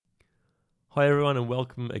Hi everyone and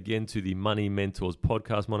welcome again to the Money Mentors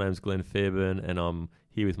podcast. My name is Glenn Fairburn and I'm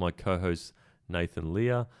here with my co-host Nathan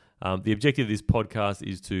Lear. The objective of this podcast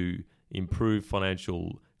is to improve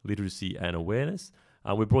financial literacy and awareness.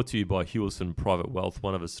 We're brought to you by Hewison Private Wealth,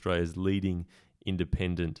 one of Australia's leading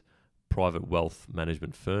independent private wealth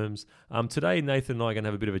management firms. Today Nathan and I are going to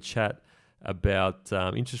have a bit of a chat about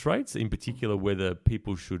interest rates, in particular whether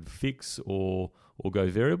people should fix or go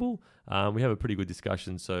variable. We have a pretty good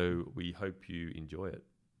discussion, so we hope you enjoy it.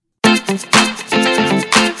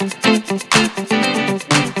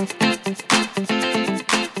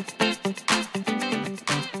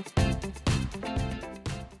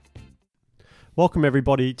 Welcome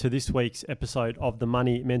everybody to this week's episode of the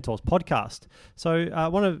Money Mentors podcast. So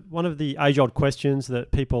one of the age-old questions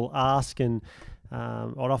that people ask and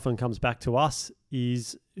what often comes back to us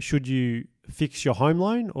is, should you fix your home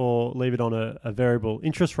loan or leave it on a variable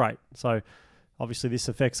interest rate? So obviously this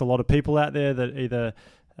affects a lot of people out there that either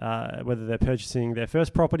whether they're purchasing their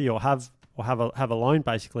first property or have a loan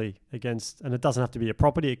basically against, and it doesn't have to be a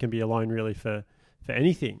property, it can be a loan really for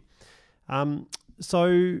anything.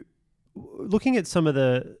 So looking at some of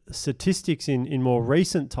the statistics in more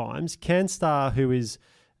recent times, CanStar, who is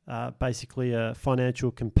basically a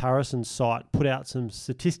financial comparison site, put out some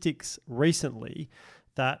statistics recently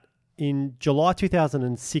that in July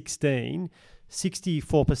 2016,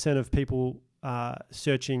 64% of people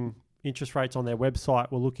searching interest rates on their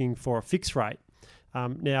website were looking for a fixed rate.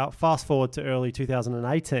 Now, fast forward to early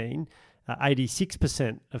 2018,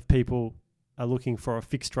 86% of people are looking for a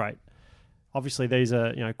fixed rate. Obviously, these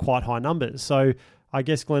are quite high numbers. So I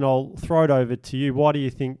guess, Glenn, I'll throw it over to you. Why do you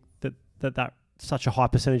think that such a high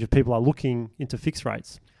percentage of people are looking into fixed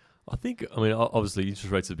rates? I think, obviously interest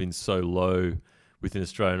rates have been so low within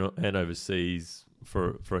Australia and overseas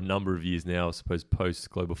for a number of years now. I suppose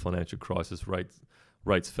post-global financial crisis,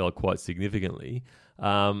 rates fell quite significantly.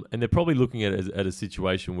 And they're probably looking at it at a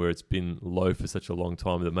situation where it's been low for such a long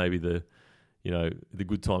time that maybe the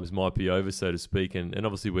good times might be over, so to speak. And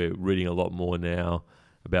obviously we're reading a lot more now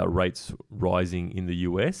about rates rising in the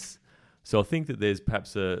US. So I think that there's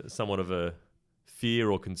perhaps somewhat of a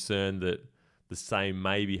fear or concern that the same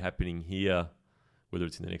may be happening here, whether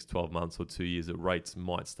it's in the next 12 months or 2 years, that rates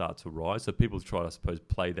might start to rise. So people try to, I suppose,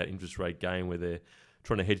 play that interest rate game where they're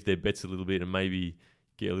trying to hedge their bets a little bit and maybe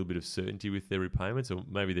get a little bit of certainty with their repayments, or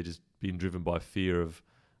maybe they're just being driven by fear of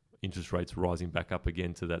interest rates rising back up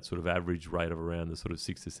again to that sort of average rate of around the sort of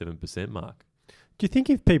 6 to 7% mark. Do you think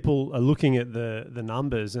if people are looking at the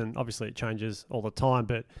numbers, and obviously it changes all the time,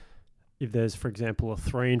 but if there's, for example, a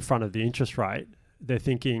 3 in front of the interest rate, they're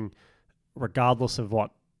thinking, regardless of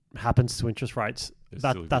what happens to interest rates,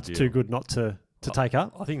 that's too good not to take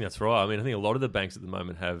up? I think that's right. I think a lot of the banks at the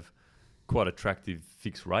moment have quite attractive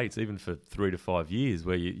fixed rates, even for 3 to 5 years,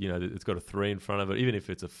 where it's got a 3 in front of it, even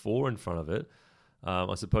if it's a 4 in front of it.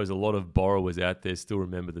 I suppose a lot of borrowers out there still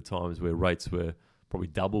remember the times where rates were probably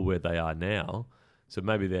double where they are now. So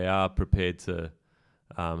maybe they are prepared to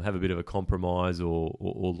have a bit of a compromise or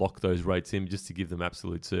lock those rates in just to give them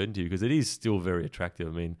absolute certainty, because it is still very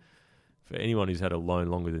attractive. For anyone who's had a loan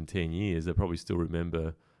longer than 10 years, they probably still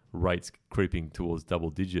remember rates creeping towards double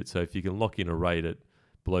digits. So if you can lock in a rate at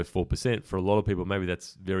below 4%, for a lot of people, maybe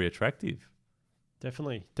that's very attractive.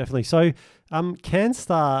 Definitely. So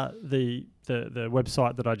CanStar, the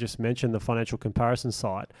website that I just mentioned, the financial comparison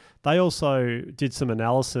site, they also did some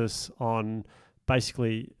analysis on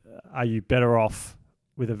basically, are you better off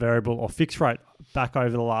with a variable or fixed rate back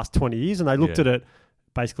over the last 20 years? And they looked at it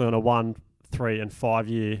basically on a 1, 3 and 5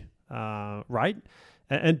 year rate.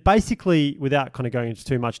 And basically, without kind of going into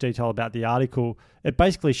too much detail about the article, it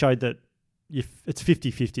basically showed that it's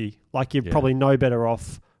 50-50. Like you're probably no better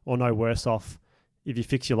off or no worse off if you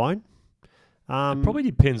fix your loan. It probably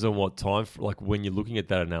depends on what time, like when you're looking at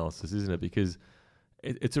that analysis, isn't it? Because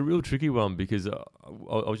it's a real tricky one, because I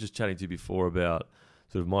was just chatting to you before about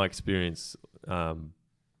sort of my experience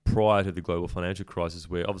prior to the global financial crisis,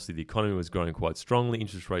 where obviously the economy was growing quite strongly,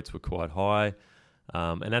 interest rates were quite high,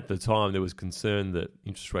 and at the time there was concern that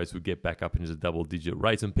interest rates would get back up into double-digit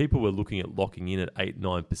rates, and people were looking at locking in at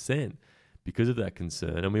 8-9% because of that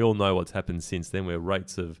concern. And we all know what's happened since then, where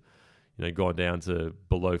rates have gone down to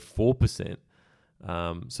below 4%.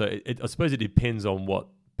 So I suppose it depends on what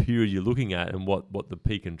period you're looking at and what the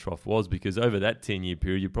peak and trough was, because over that 10-year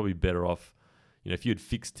period, you're probably better off, if you had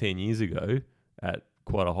fixed 10 years ago at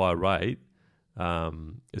quite a high rate,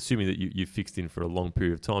 assuming that you fixed in for a long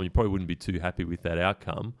period of time, you probably wouldn't be too happy with that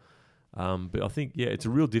outcome. But I think, it's a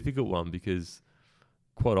real difficult one, because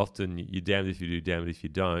quite often you're damned if you do, damned if you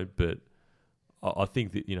don't. But I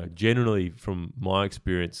think that, generally from my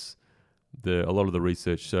experience, a lot of the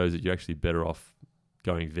research shows that you're actually better off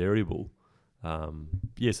going variable.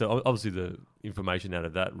 So obviously the information out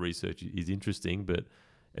of that research is interesting, but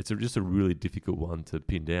it's just a really difficult one to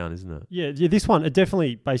pin down, isn't it? Yeah, this one, it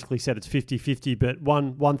definitely basically said it's 50-50, but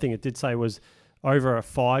one thing it did say was over a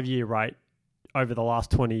 5-year rate, over the last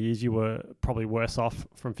 20 years, you were probably worse off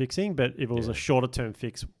from fixing, but if it was a shorter term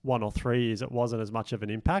fix, 1 or 3 years, it wasn't as much of an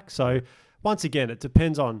impact. So once again, it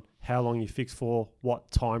depends on how long you fix for, what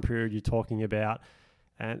time period you're talking about.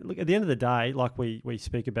 And look, at the end of the day, like we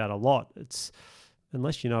speak about a lot, it's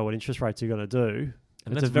unless you know what interest rates are going to do,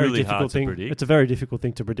 and it's that's a very really difficult hard thing. to predict. It's a very difficult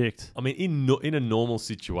thing to predict. I mean, in a normal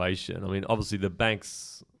situation, I mean, obviously the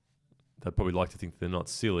banks, they probably like to think they're not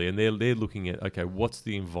silly, and they're looking at, okay, what's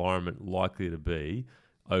the environment likely to be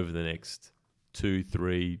over the next 2,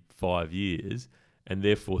 3, 5 years, and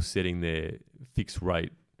therefore setting their fixed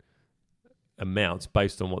rate amounts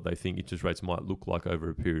based on what they think interest rates might look like over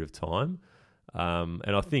a period of time.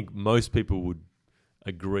 And I think most people would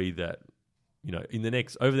agree that, you know,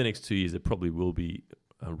 over the next 2 years, there probably will be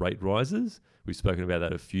rate rises. We've spoken about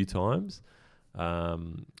that a few times.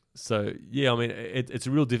 So yeah, I mean, it's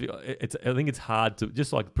a real difficult. I think it's hard to,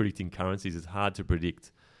 just like predicting currencies, it's hard to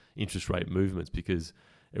predict interest rate movements, because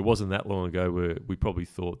it wasn't that long ago where we probably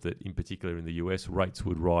thought that, in particular in the US, rates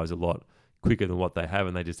would rise a lot quicker than what they have,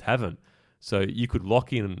 and they just haven't. So you could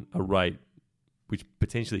lock in a rate which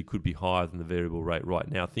potentially could be higher than the variable rate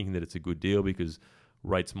right now, thinking that it's a good deal because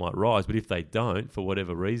rates might rise. But if they don't, for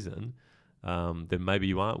whatever reason, then maybe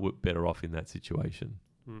you aren't better off in that situation.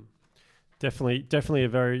 Definitely a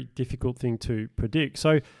very difficult thing to predict.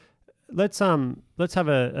 So let's have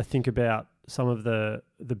a think about some of the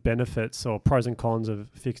benefits or pros and cons of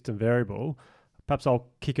fixed and variable. Perhaps I'll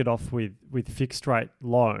kick it off with fixed rate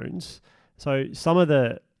loans. So some of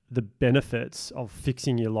the benefits of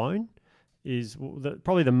fixing your loan is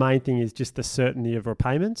probably the main thing is just the certainty of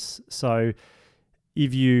repayments. So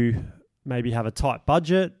if you maybe have a tight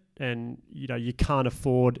budget and you can't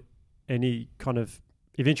afford any kind of,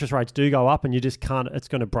 if interest rates do go up and you just can't, it's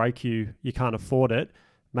going to break you, you can't afford it,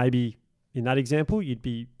 maybe in that example you'd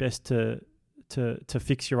be best to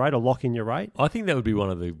fix your rate or lock in your rate. I think that would be one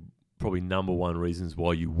of the probably number one reasons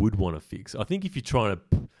why you would want to fix. I think if you're trying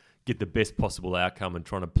to get the best possible outcome and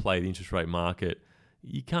trying to play the interest rate market,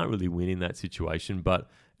 you can't really win in that situation. But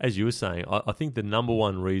as you were saying, I think the number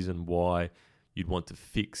one reason why you'd want to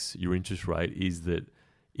fix your interest rate is that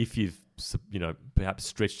if you've perhaps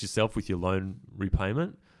stretched yourself with your loan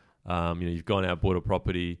repayment, you've gone out, bought a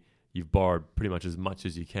property, you've borrowed pretty much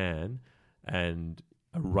as you can, and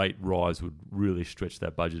a rate rise would really stretch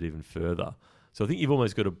that budget even further. So I think you've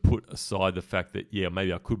almost got to put aside the fact that,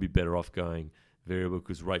 maybe I could be better off going variable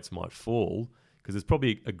because rates might fall, because there's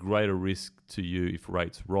probably a greater risk to you if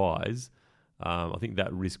rates rise. I think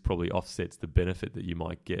that risk probably offsets the benefit that you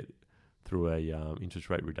might get through a interest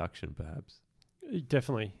rate reduction, perhaps.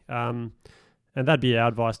 Definitely. And that'd be our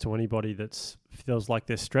advice to anybody that feels like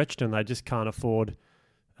they're stretched and they just can't afford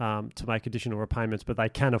to make additional repayments, but they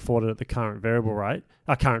can afford it at the current variable rate,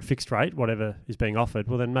 current fixed rate, whatever is being offered.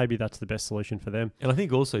 Well, then maybe that's the best solution for them. And I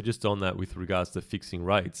think also just on that, with regards to fixing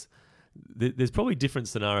rates, there's probably different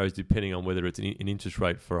scenarios depending on whether it's an interest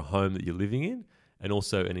rate for a home that you're living in and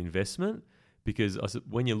also an investment. Because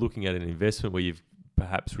when you're looking at an investment where you're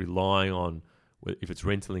perhaps relying on, if it's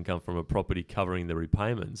rental income from a property covering the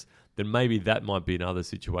repayments, then maybe that might be another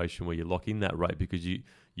situation where you lock in that rate because you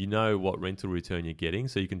know what rental return you're getting,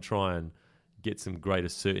 so you can try and get some greater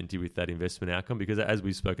certainty with that investment outcome. Because as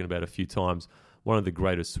we've spoken about a few times, one of the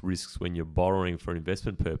greatest risks when you're borrowing for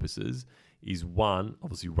investment purposes is, one,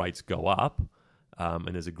 obviously rates go up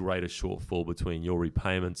and there's a greater shortfall between your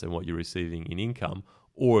repayments and what you're receiving in income,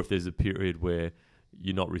 or if there's a period where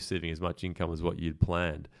you're not receiving as much income as what you'd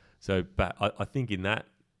planned. So, but I think in that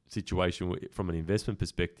situation, from an investment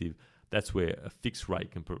perspective, that's where a fixed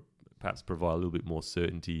rate can perhaps provide a little bit more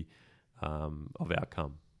certainty of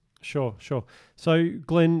outcome. Sure. So,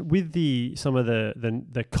 Glenn, with some of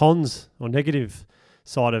the cons or negative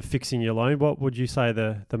side of fixing your loan, what would you say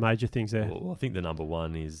the major things there? Well, I think the number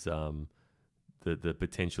one is the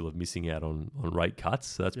potential of missing out on rate cuts.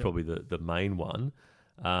 So that's probably the main one.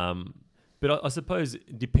 But I suppose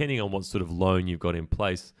depending on what sort of loan you've got in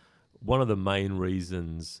place, one of the main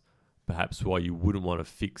reasons perhaps why you wouldn't want to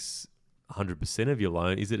fix 100% of your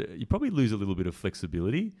loan is that you probably lose a little bit of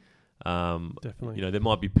flexibility. Definitely. There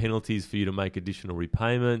might be penalties for you to make additional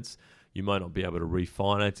repayments. You might not be able to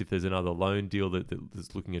refinance if there's another loan deal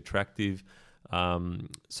that's looking attractive.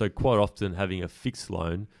 So quite often having a fixed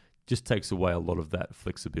loan just takes away a lot of that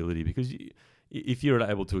flexibility, because if you're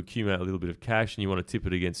able to accumulate a little bit of cash and you want to tip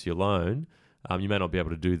it against your loan, you may not be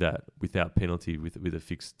able to do that without penalty with a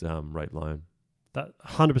fixed rate loan. That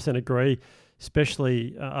 100% agree.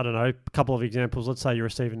 Especially, I don't know, a couple of examples. Let's say you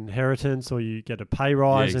receive an inheritance or you get a pay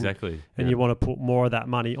rise, and you want to put more of that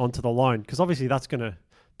money onto the loan, because obviously that's going to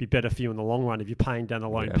be better for you in the long run if you're paying down the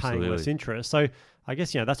loan, paying less interest. So I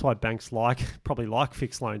guess that's why banks probably like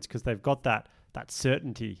fixed loans, because they've got that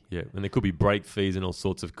certainty. Yeah, and there could be break fees and all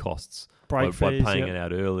sorts of costs by paying it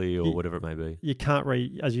out early or whatever it may be. You can't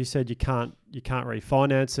as you said, you can't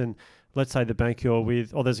refinance. And let's say the bank you're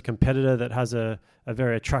with, or there's a competitor that has a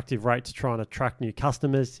very attractive rate to try and attract new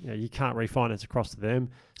customers, you can't refinance across to them.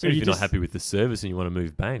 So if you're not happy with the service and you want to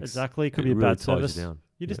move banks, exactly, it could be a bad service.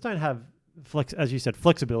 You just don't have as you said,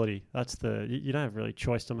 flexibility. That's you don't have really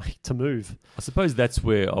choice to move. I suppose that's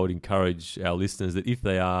where I would encourage our listeners that if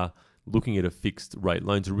they are looking at a fixed rate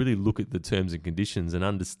loan, to really look at the terms and conditions and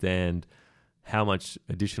understand how much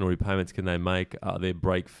additional repayments can they make, are there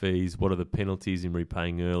break fees, what are the penalties in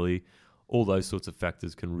repaying early. All those sorts of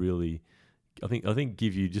factors can really, I think,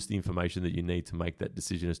 give you just the information that you need to make that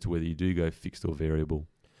decision as to whether you do go fixed or variable.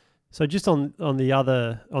 So just on the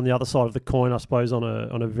other side of the coin, I suppose, on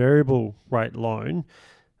a variable rate loan,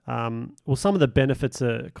 well, some of the benefits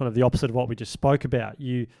are kind of the opposite of what we just spoke about.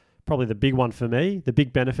 Probably the big one for me, the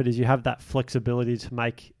big benefit is you have that flexibility to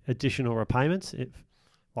make additional repayments.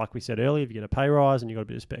 Like we said earlier, if you get a pay rise and you've got a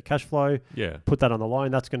bit of spare cash flow, put that on the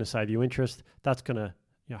loan. That's going to save you interest. That's going to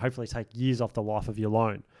hopefully take years off the life of your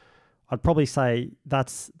loan. I'd probably say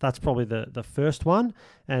that's probably the first one.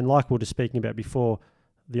 And like we were just speaking about before,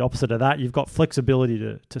 the opposite of that, you've got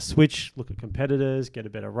flexibility to switch, look at competitors, get a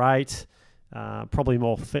better rate. Probably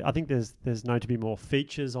more. I think there's known to be more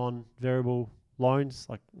features on variable loans,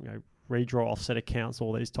 like redraw, offset accounts,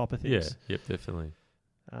 all these type of things. Yeah, yep, definitely.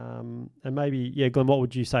 And maybe, Glenn, what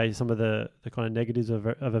would you say some of the kind of negatives of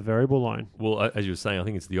a variable loan? Well, as you were saying, I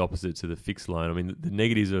think it's the opposite to the fixed loan. I mean, the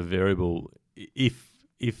negatives of variable, if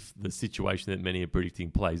the situation that many are predicting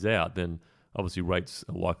plays out, then obviously rates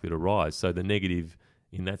are likely to rise. So the negative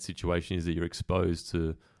in that situation is that you're exposed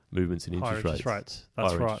to movements in interest rates. That's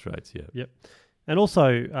higher right. Interest rates, yeah. Yep. And also,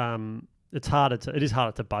 it is harder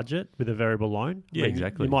to budget with a variable loan. Yeah,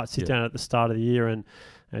 exactly. You might sit down at the start of the year and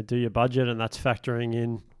do your budget, and that's factoring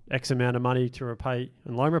in X amount of money to repay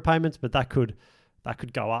and loan repayments, but that could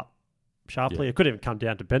go up sharply. It could even come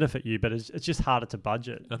down to benefit you, but it's just harder to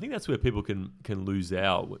budget. I think that's where people can lose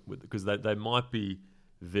out because they might be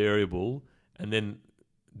variable, and then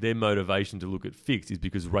their motivation to look at fixed is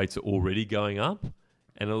because rates are already going up,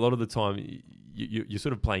 and a lot of the time you're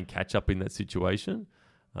sort of playing catch up in that situation.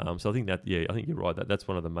 So I think I think you're right. That's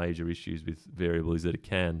one of the major issues with variable is that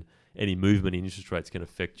any movement in interest rates can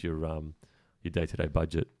affect your day-to-day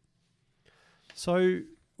budget. So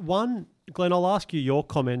Glenn, I'll ask you your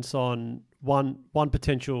comments on one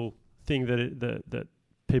potential thing that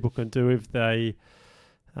people can do if they,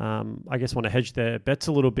 I guess, want to hedge their bets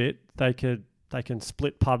a little bit. They can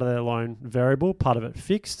split part of their loan variable, part of it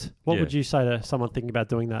fixed. What would you say to someone thinking about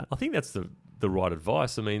doing that? I think that's the right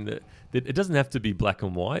advice. I mean, that it doesn't have to be black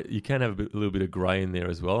and white. You can have a little bit of grey in there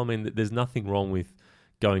as well. I mean, there's nothing wrong with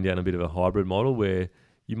going down a bit of a hybrid model where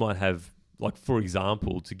you might have, like, for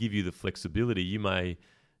example, to give you the flexibility, you may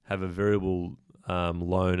have a variable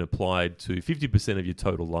loan applied to 50% of your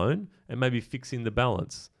total loan and maybe fixing the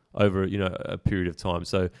balance over a period of time.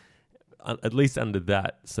 So at least under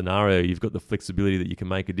that scenario, you've got the flexibility that you can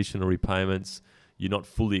make additional repayments. You're not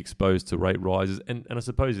fully exposed to rate rises. And I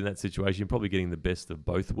suppose in that situation, you're probably getting the best of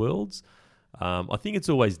both worlds. I think it's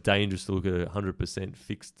always dangerous to look at a 100%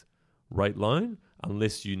 fixed rate loan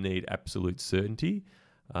unless you need absolute certainty.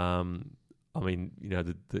 I mean,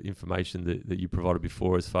 the information that you provided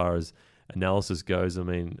before as far as analysis goes, I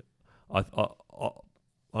mean, I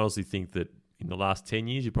honestly think that in the last 10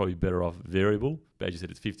 years, you're probably better off variable. But as you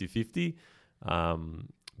said, it's 50-50.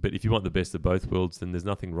 But if you want the best of both worlds, then there's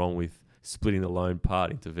nothing wrong with splitting the loan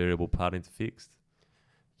part into variable, part into fixed.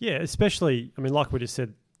 Yeah, especially, I mean, like we just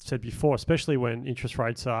said before, especially when interest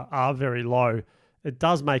rates are very low, it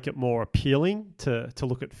does make it more appealing to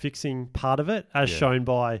look at fixing part of it, as shown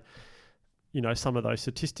by, some of those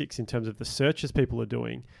statistics in terms of the searches people are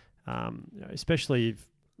doing, especially if,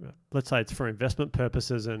 let's say it's for investment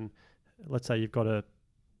purposes, and let's say you've got a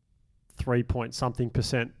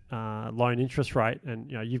 3-point-something% loan interest rate,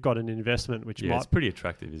 and you've got an investment which it's pretty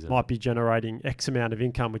attractive, isn't it? Might be generating X amount of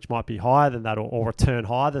income, which might be higher than that, or return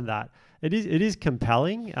higher than that. It is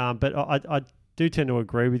compelling, but I do tend to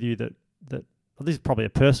agree with you that this is probably a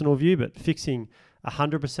personal view, but fixing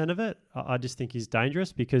 100% of it, I just think is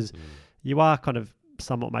dangerous because you are kind of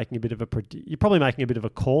somewhat making you're probably making a bit of a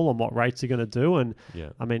call on what rates are going to do, and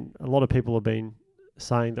I mean, a lot of people have been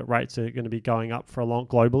saying that rates are going to be going up for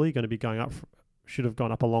globally, going to be going up, should have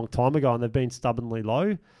gone up a long time ago, and they've been stubbornly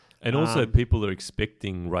low. And also people are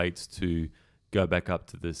expecting rates to go back up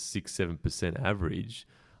to the 6-7% average.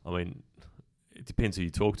 I mean, it depends who you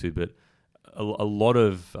talk to, but a lot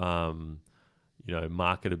of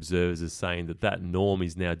market observers are saying that norm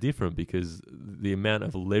is now different because the amount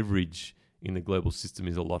of leverage in the global system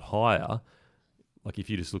is a lot higher. Like if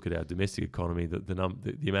you just look at our domestic economy,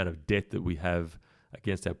 the amount of debt that we have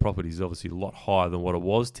against our properties is obviously a lot higher than what it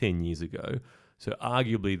was 10 years ago. So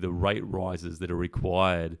arguably the rate rises that are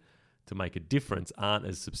required to make a difference aren't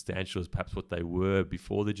as substantial as perhaps what they were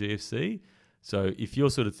before the GFC. So if you're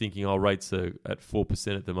sort of thinking, rates are at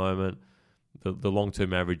 4% at the moment, the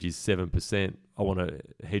long-term average is 7%, I want to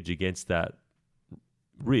hedge against that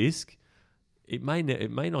risk, it may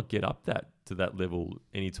not get up to that level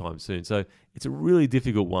anytime soon. So it's a really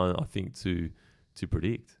difficult one, I think, to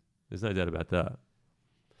predict. There's no doubt about that.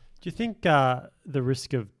 Do you think the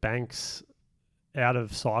risk of banks out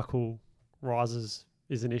of cycle rises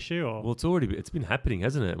is an issue? Or? Well, it's been happening,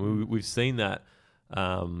 hasn't it? We've seen that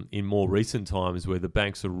in more recent times where the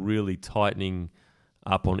banks are really tightening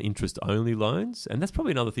up on interest-only loans. And that's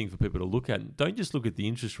probably another thing for people to look at. Don't just look at the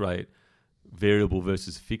interest rate, variable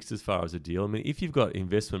versus fixed as far as a deal. I mean, if you've got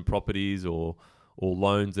investment properties or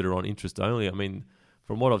loans that are on interest-only, I mean,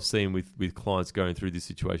 from what I've seen with clients going through this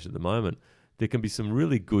situation at the moment, there can be some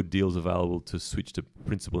really good deals available to switch to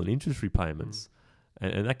principal and interest repayments.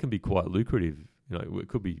 And that can be quite lucrative. It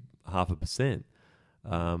could be 0.5%.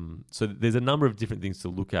 So there's a number of different things to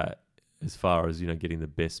look at as far as, getting the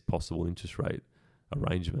best possible interest rate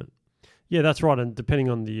arrangement. Yeah, that's right. And depending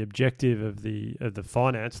on the objective of the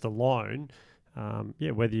finance, the loan,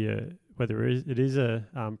 whether it is a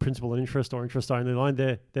principal and interest or interest only loan,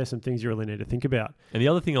 there's some things you really need to think about. And the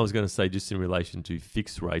other thing I was going to say, just in relation to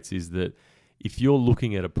fixed rates, is that if you're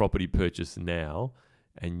looking at a property purchase now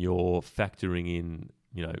and you're factoring in,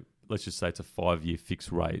 let's just say it's a 5-year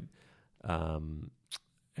fixed rate, and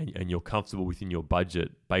you're comfortable within your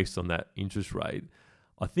budget based on that interest rate,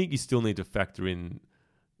 I think you still need to factor in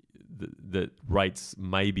that rates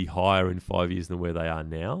may be higher in 5 years than where they are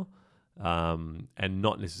now, and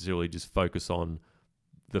not necessarily just focus on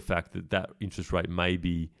the fact that interest rate may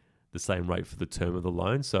be the same rate for the term of the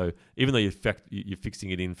loan. So even though you're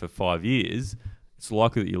fixing it in for 5 years, it's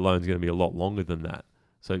likely that your loan's going to be a lot longer than that.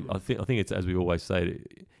 So I think it's, as we always say,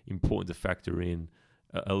 important to factor in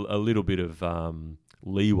a little bit of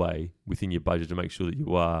leeway within your budget to make sure that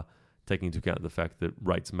you are taking into account the fact that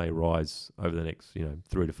rates may rise over the next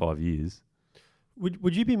 3 to 5 years.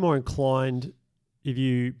 Would you be more inclined, if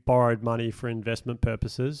you borrowed money for investment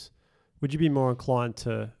purposes, would you be more inclined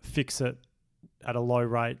to fix it at a low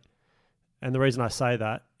rate? And the reason I say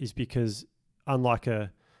that is because unlike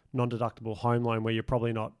a non-deductible home loan where you're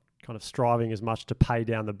probably not kind of striving as much to pay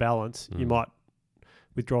down the balance, you might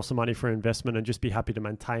withdraw some money for investment and just be happy to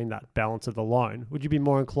maintain that balance of the loan. Would you be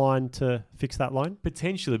more inclined to fix that loan?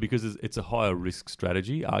 Potentially, because it's a higher risk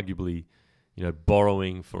strategy. Arguably,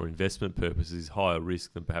 borrowing for investment purposes is higher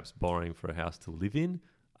risk than perhaps borrowing for a house to live in,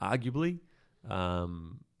 arguably.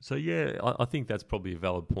 So yeah, I think that's probably a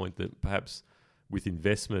valid point, that perhaps with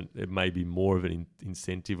investment, it may be more of an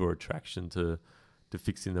incentive or attraction to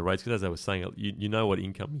fix in the rates. Because as I was saying, you know what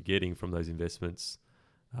income you're getting from those investments.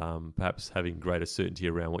 Perhaps having greater certainty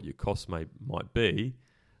around what your costs might be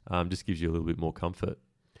just gives you a little bit more comfort.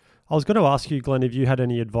 I was going to ask you, Glenn, if you had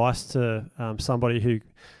any advice to somebody who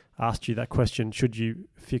asked you that question, should you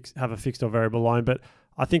have a fixed or variable loan? But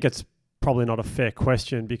I think it's probably not a fair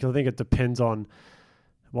question, because I think it depends on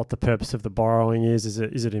what the purpose of the borrowing is. Is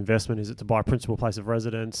it investment? Is it to buy a principal place of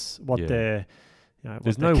residence? What their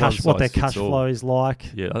cash flow is like?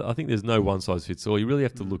 Yeah, I think there's no one size fits all. You really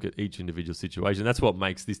have to look at each individual situation. That's what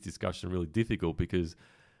makes this discussion really difficult, because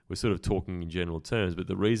we're sort of talking in general terms. But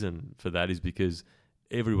the reason for that is because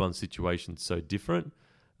everyone's situation's so different,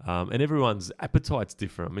 and everyone's appetite's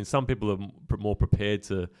different. I mean, some people are more prepared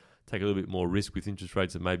to take a little bit more risk with interest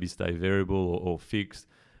rates and maybe stay variable or fixed,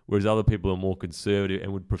 whereas other people are more conservative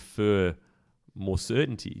and would prefer more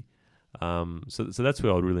certainty. So that's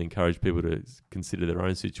where I would really encourage people to consider their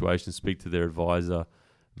own situation, speak to their advisor,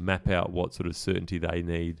 map out what sort of certainty they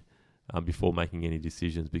need before making any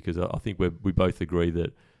decisions. Because I think we both agree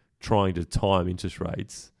that trying to time interest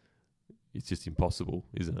rates, it's just impossible,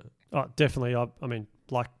 isn't it? Oh, definitely. I mean,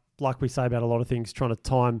 like we say about a lot of things, trying to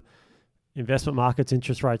time investment markets,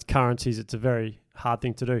 interest rates, currencies, it's a very hard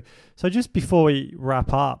thing to do. So just before we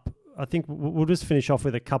wrap up, I think we'll just finish off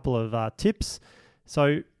with a couple of tips.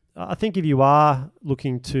 So I think if you are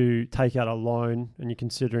looking to take out a loan and you're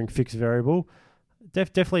considering fixed variable,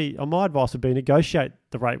 definitely, my advice would be negotiate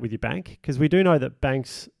the rate with your bank, because we do know that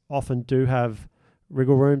banks often do have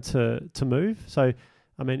wriggle room to move. So,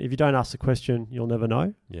 I mean, if you don't ask the question, you'll never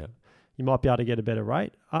know. Yeah. You might be able to get a better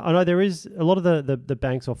rate. I know there is a lot of the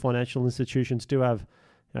banks or financial institutions do have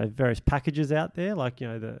various packages out there, like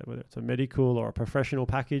whether it's a medical or a professional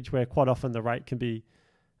package, where quite often the rate can be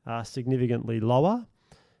significantly lower.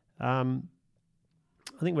 I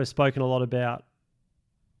think we've spoken a lot about,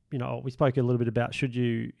 we spoke a little bit about should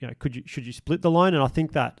you split the loan, and I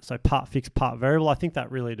think that, so part fixed, part variable, I think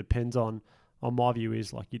that really depends on my view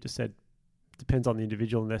is, like you just said, depends on the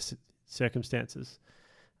individual and their circumstances.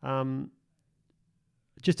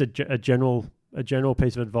 Just a general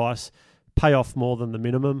piece of advice: pay off more than the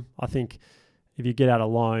minimum. I think if you get out a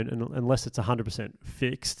loan, and unless it's 100%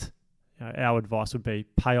 fixed, our advice would be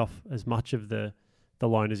pay off as much of the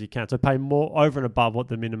loan as you can. So pay more over and above what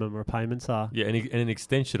the minimum repayments are. Yeah, and an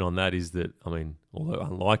extension on that is that, I mean, although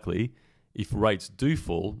unlikely, if rates do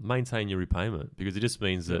fall, maintain your repayment, because it just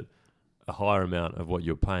means that a higher amount of what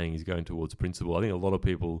you're paying is going towards principal. I think a lot of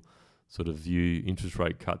people sort of view interest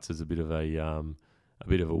rate cuts as a bit of a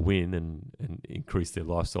win and increase their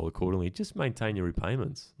lifestyle accordingly. Just maintain your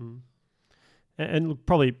repayments. And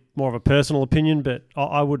probably more of a personal opinion, but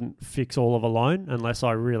I wouldn't fix all of a loan unless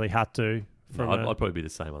I really had to. I'd probably be the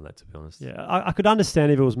same on that, to be honest. Yeah, I could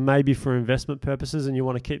understand if it was maybe for investment purposes and you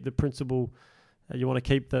want to keep the principal, you want to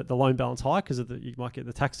keep the loan balance high because you might get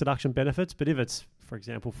the tax deduction benefits. But if it's, for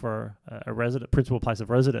example, for a principal place of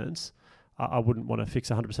residence, I wouldn't want to fix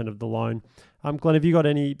 100% of the loan. Glenn, have you got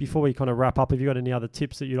any, before we kind of wrap up, have you got any other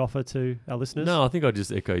tips that you'd offer to our listeners? No, I think I'd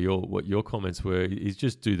just echo what your comments were, is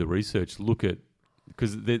just do the research. Look at,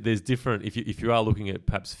 because there's different, if you are looking at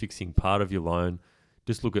perhaps fixing part of your loan,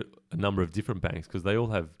 just look at a number of different banks, because they all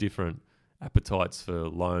have different appetites for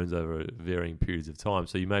loans over varying periods of time.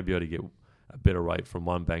 So you may be able to get a better rate from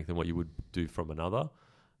one bank than what you would do from another.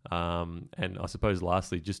 And I suppose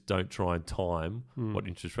lastly, just don't try and time what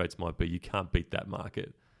interest rates might be. You can't beat that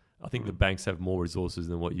market. I think the banks have more resources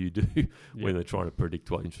than what you do when they're trying to predict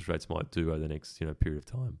what interest rates might do over the next period of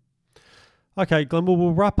time. Okay, Glenn,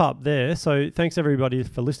 we'll wrap up there. So thanks everybody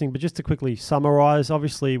for listening. But just to quickly summarise,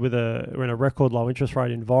 obviously we're in a record low interest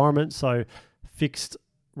rate environment, so fixed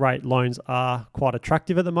rate loans are quite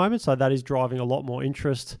attractive at the moment. So that is driving a lot more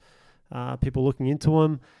interest, people looking into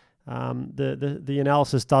them. The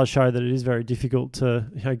analysis does show that it is very difficult to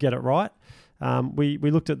get it right. We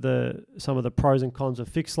looked at some of the pros and cons of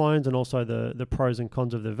fixed loans, and also the pros and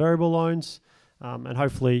cons of the variable loans, and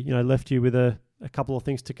hopefully left you with a couple of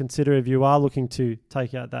things to consider if you are looking to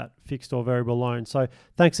take out that fixed or variable loan. So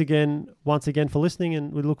thanks once again for listening,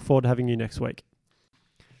 and we look forward to having you next week.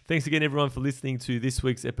 Thanks again, everyone, for listening to this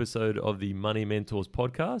week's episode of the Money Mentors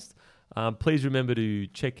podcast. Please remember to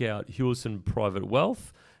check out Hewison Private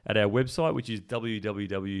Wealth at our website, which is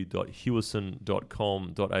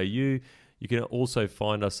www.hewison.com.au. You can also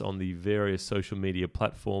find us on the various social media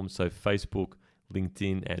platforms, so Facebook,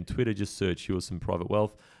 LinkedIn, and Twitter. Just search Hewison Private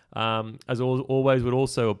Wealth. As always, would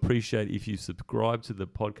also appreciate if you subscribe to the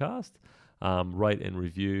podcast, rate and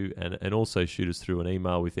review, and also shoot us through an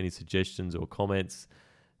email with any suggestions or comments.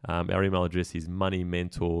 Our email address is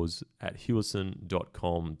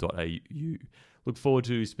moneymentors@hewison.com.au. Look forward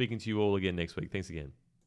to speaking to you all again next week. Thanks again.